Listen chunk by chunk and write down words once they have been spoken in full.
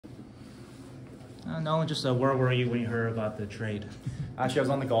Nolan, just where were you when you heard about the trade? Actually, I was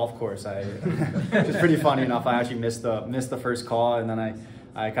on the golf course. It was pretty funny enough. I actually missed the first call, and then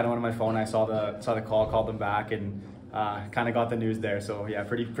I kind of went on my phone. I saw the call, called them back, and kind of got the news there. So yeah,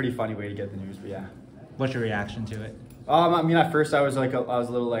 pretty funny way to get the news. But yeah. What's your reaction to it? I mean, at first I was a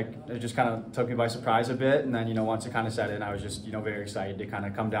little like, it just kind of took me by surprise a bit, and then once it kind of set in, I was just very excited to kind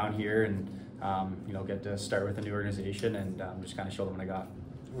of come down here and get to start with a new organization and just kind of show them what I got.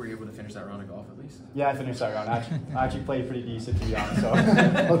 Were you able to finish that round of golf at least? Yeah, I finished that round. I actually played pretty decent, to be honest, so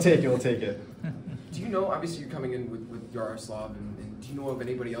we'll take it. Do you know, obviously you're coming in with Yaroslav, and do you know of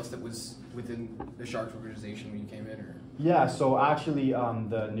anybody else that was within the Sharks organization when you came in? Or? Yeah, so actually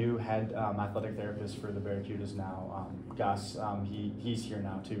the new head athletic therapist for the Barracudas now, Gus, he's here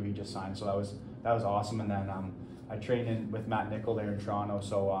now too. He just signed, so that was awesome. And then I trained in with Matt Nickel there in Toronto,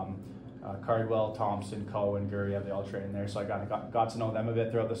 so Cardwell, Thompson, Coe, and Gurria, they all trained there, so I got to know them a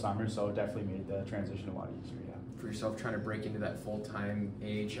bit throughout the summer, so it definitely made the transition a lot easier, yeah. For yourself, trying to break into that full-time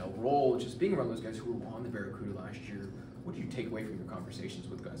AHL role, just being around those guys who were on the Barracuda last year, what did you take away from your conversations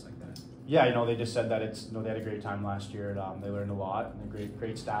with guys like that? Yeah, they just said that they had a great time last year. They learned a lot, and a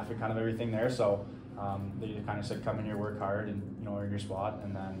great staff and kind of everything there, so they kind of said, come in here, work hard, and earn your spot,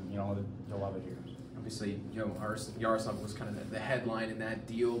 and then you'll love it here. Obviously, Yaroslav was kind of the headline in that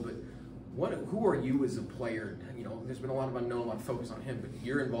deal, but who are you as a player? There's been a lot of unknown, a lot of focus on him, but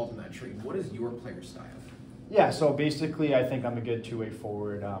you're involved in that trade. What is your player style? Yeah, so basically I think I'm a good two-way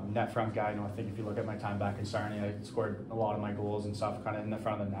forward, net front guy. I think if you look at my time back in Sarnia, I scored a lot of my goals and stuff kind of in the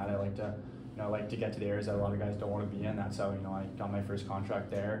front of the net. I like to get to the areas that a lot of guys don't want to be in. That's how I got my first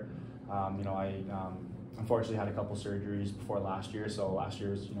contract there. I unfortunately had a couple surgeries before last year, so last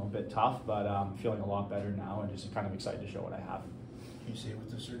year was a bit tough, but I'm feeling a lot better now and just kind of excited to show what I have. Can you say what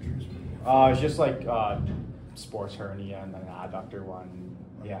the surgeries were? It's just like sports hernia and then an adductor one.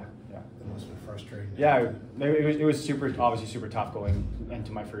 Yeah. It must have been frustrating. Yeah, it was obviously super tough going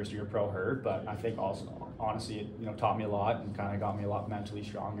into my first year pro hurt, but I think also honestly it taught me a lot and kind of got me a lot mentally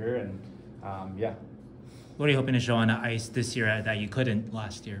stronger, and yeah. What are you hoping to show on the ice this year that you couldn't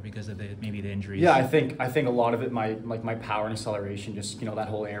last year because of maybe the injuries? Yeah, I think a lot of it, my power and acceleration, just that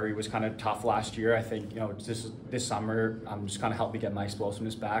whole area was kind of tough last year. I think this summer just kind of helped me get my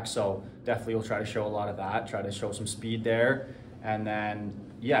explosiveness back. So definitely we'll try to show a lot of that, try to show some speed there, and then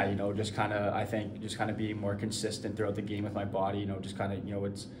yeah, just kind of being more consistent throughout the game with my body. Just kind of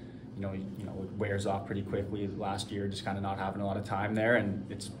it wears off pretty quickly last year, just kind of not having a lot of time there, and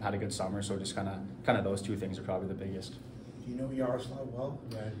it's had a good summer, so just kind of those two things are probably the biggest. Do you know Yaroslav well?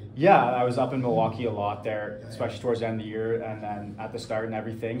 Yeah, I was up in Milwaukee a lot there, especially towards the end of the year and then at the start and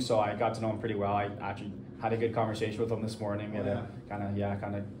everything, so I got to know him pretty well. I actually had a good conversation with him this morning and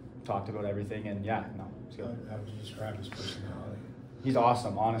kind of talked about everything, and yeah, it's good. How would you describe his personality? He's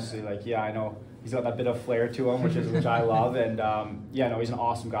awesome, honestly. I know he's got that bit of flair to him, which I love, and he's an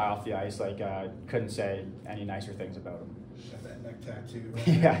awesome guy off the ice. Couldn't say any nicer things about him. Got that neck tattoo.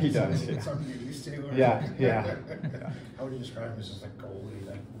 Yeah, he does. It's something you're used to. Or? Yeah. How would you describe him as just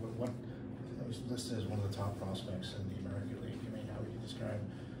goalie? What he's listed as one of the top prospects in the American League. How would you describe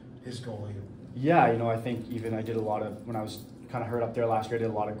his goalie? Yeah, I think even I did a lot of, when I was kind of hurt up there last year, I did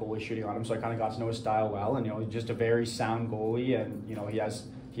a lot of goalie shooting on him, so I kind of got to know his style well, and just a very sound goalie, and he has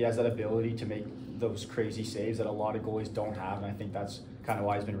that ability to make those crazy saves that a lot of goalies don't have, and I think that's kind of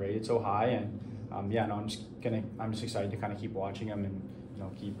why he's been rated so high. And I'm just excited to kind of keep watching him and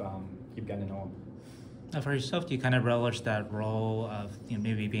keep getting to know him. Now for yourself, do you kind of relish that role of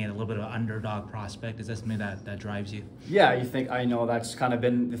maybe being a little bit of an underdog prospect? Is that something that drives you? Yeah, I know that's kind of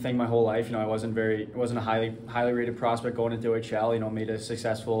been the thing my whole life. I wasn't a highly rated prospect going into OHL. Made a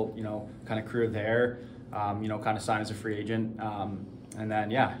successful kind of career there. Kind of signed as a free agent, and then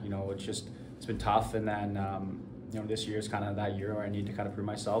it's been tough. And then this year is kind of that year where I need to kind of prove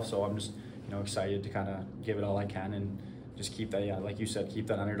myself. So I'm just excited to kind of give it all I can and just keep that like you said, keep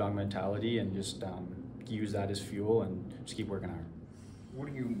that underdog mentality and just use that as fuel and just keep working hard. What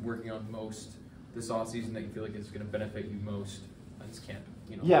are you working on most this offseason that you feel like is going to benefit you most at this camp?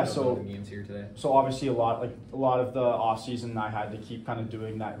 So the games here today. So obviously a lot of the offseason I had to keep kind of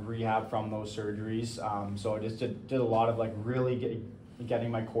doing that rehab from those surgeries. So I just did a lot of really getting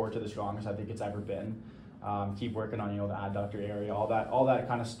my core to the strongest I think it's ever been. Keep working on the adductor area, all that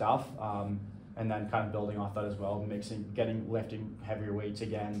kind of stuff, and then kind of building off that as well, lifting heavier weights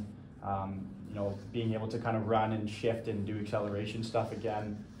again. Being able to kind of run and shift and do acceleration stuff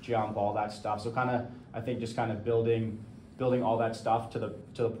again, jump, all that stuff. So I think just kind of building all that stuff to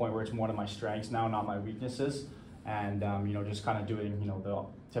the point where it's one of my strengths now, not my weaknesses. And just kind of doing the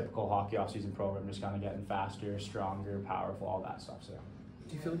typical hockey off-season program, just kind of getting faster, stronger, powerful, all that stuff. So.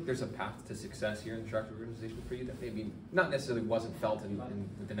 Do you feel like there's a path to success here in the Sharks organization for you that maybe not necessarily wasn't felt in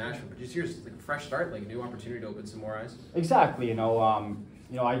the National, but just here's like a fresh start, like a new opportunity to open some more eyes? Exactly. You know,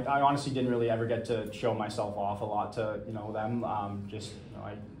 I honestly didn't really ever get to show myself off a lot to them.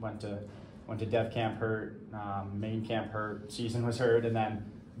 I went to Dev Camp hurt, main camp hurt, season was hurt, and then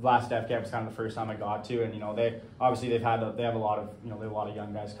last Dev Camp was kind of the first time I got to. And they have a lot of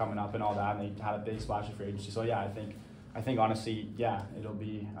young guys coming up and all that, and they had a big splash of free agency. So yeah, I think honestly, yeah, it'll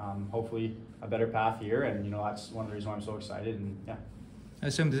be hopefully a better path here, and that's one of the reasons why I'm so excited. And yeah. I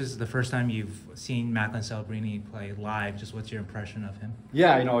assume this is the first time you've seen Macklin Celebrini play live. Just what's your impression of him?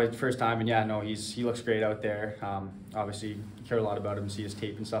 Yeah, it's first time, and yeah, no, he looks great out there. Obviously, you care a lot about him, see his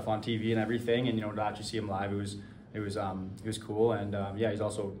tape and stuff on TV and everything, and to actually see him live, it was cool, and yeah, he's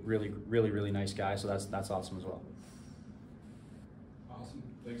also really nice guy, so that's awesome as well. Awesome,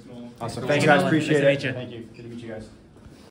 thanks, Nolan. Awesome, thanks guys, appreciate it. Thank you, good to meet you guys.